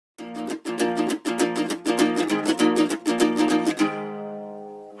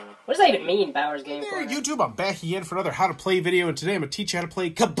that even mean, Bowers Game There, Corner? YouTube, I'm back again for another How to Play video, and today I'm going to teach you how to play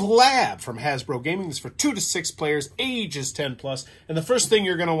Ka-Blab from Hasbro Gaming. This is for 2 to 6 players, ages 10 plus. And the first thing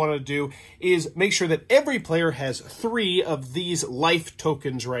you're going to want to do is make sure that every player has 3 of these life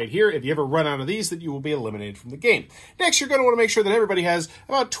tokens right here. If you ever run out of these, then you will be eliminated from the game. Next, you're going to want to make sure that everybody has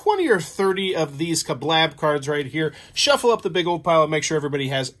about 20 or 30 of these Ka-Blab cards right here. Shuffle up the big old pile and make sure everybody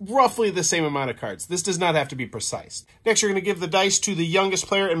has roughly the same amount of cards. This does not have to be precise. Next, you're going to give the dice to the youngest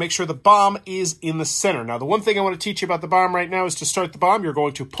player and make sure the bomb is in the center. Now, the one thing I want to teach you about the bomb right now is to start the bomb, you're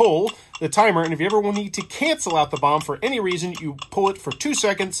going to pull the timer, and if you ever will need to cancel out the bomb for any reason, you pull it for 2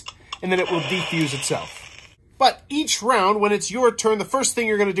 seconds, and then it will defuse itself. But each round, when it's your turn, the first thing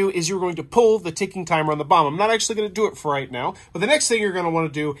you're going to do is you're going to pull the ticking timer on the bomb. I'm not actually going to do it for right now, but the next thing you're going to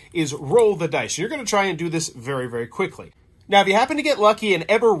want to do is roll the dice. You're going to try and do this very, very quickly. Now, if you happen to get lucky and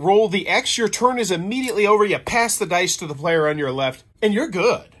ever roll the X, your turn is immediately over. You pass the dice to the player on your left, and you're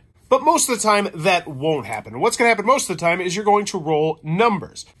good. But most of the time, that won't happen. What's going to happen most of the time is you're going to roll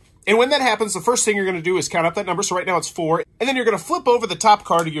numbers. And when that happens, the first thing you're going to do is count up that number. So right now it's 4. And then you're going to flip over the top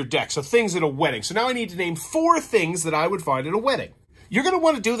card of your deck. So things at a wedding. So now I need to name 4 things that I would find at a wedding. You're going to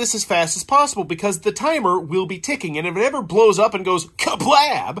want to do this as fast as possible because the timer will be ticking. And if it ever blows up and goes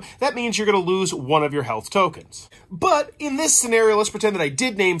Ka-Blab, that means you're going to lose 1 of your health tokens. But in this scenario, let's pretend that I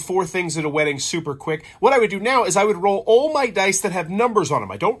did name 4 things at a wedding super quick. What I would do now is I would roll all my dice that have numbers on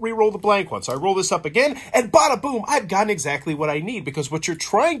them. I don't re-roll the blank ones. So I roll this up again, and bada boom, I've gotten exactly what I need because what you're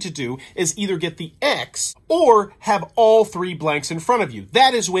trying to do is either get the X or have all 3 blanks in front of you.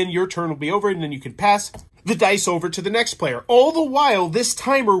 That is when your turn will be over, and then you can pass the dice over to the next player. All the while, this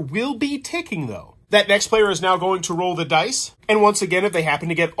timer will be ticking, though. That next player is now going to roll the dice. And once again, if they happen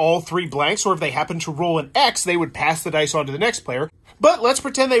to get all 3 blanks, or if they happen to roll an X, they would pass the dice on to the next player. But let's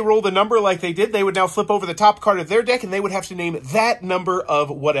pretend they roll the number like they did. They would now flip over the top card of their deck, and they would have to name that number of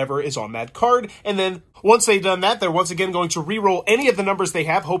whatever is on that card. And then once they've done that, they're once again going to re-roll any of the numbers they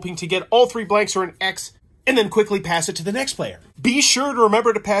have, hoping to get all 3 blanks or an X, and then quickly pass it to the next player. Be sure to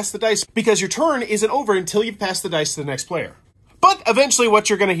remember to pass the dice because your turn isn't over until you've passed the dice to the next player. But eventually what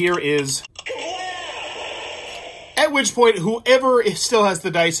you're going to hear is, at which point whoever still has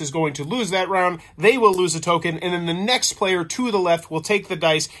the dice is going to lose that round. They will lose a token, and then the next player to the left will take the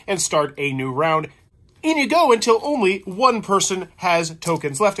dice and start a new round. In you go until only 1 person has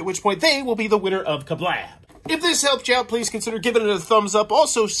tokens left, at which point they will be the winner of Ka-Blab. If this helped you out, please consider giving it a thumbs up.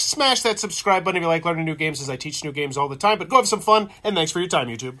 Also, smash that subscribe button if you like learning new games, as I teach new games all the time. But go have some fun, and thanks for your time,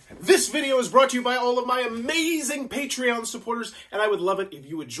 YouTube. This video is brought to you by all of my amazing Patreon supporters, and I would love it if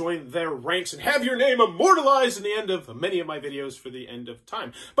you would join their ranks and have your name immortalized in the end of many of my videos for the end of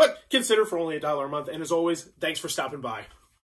time. But consider for only $1 a month, and as always, thanks for stopping by.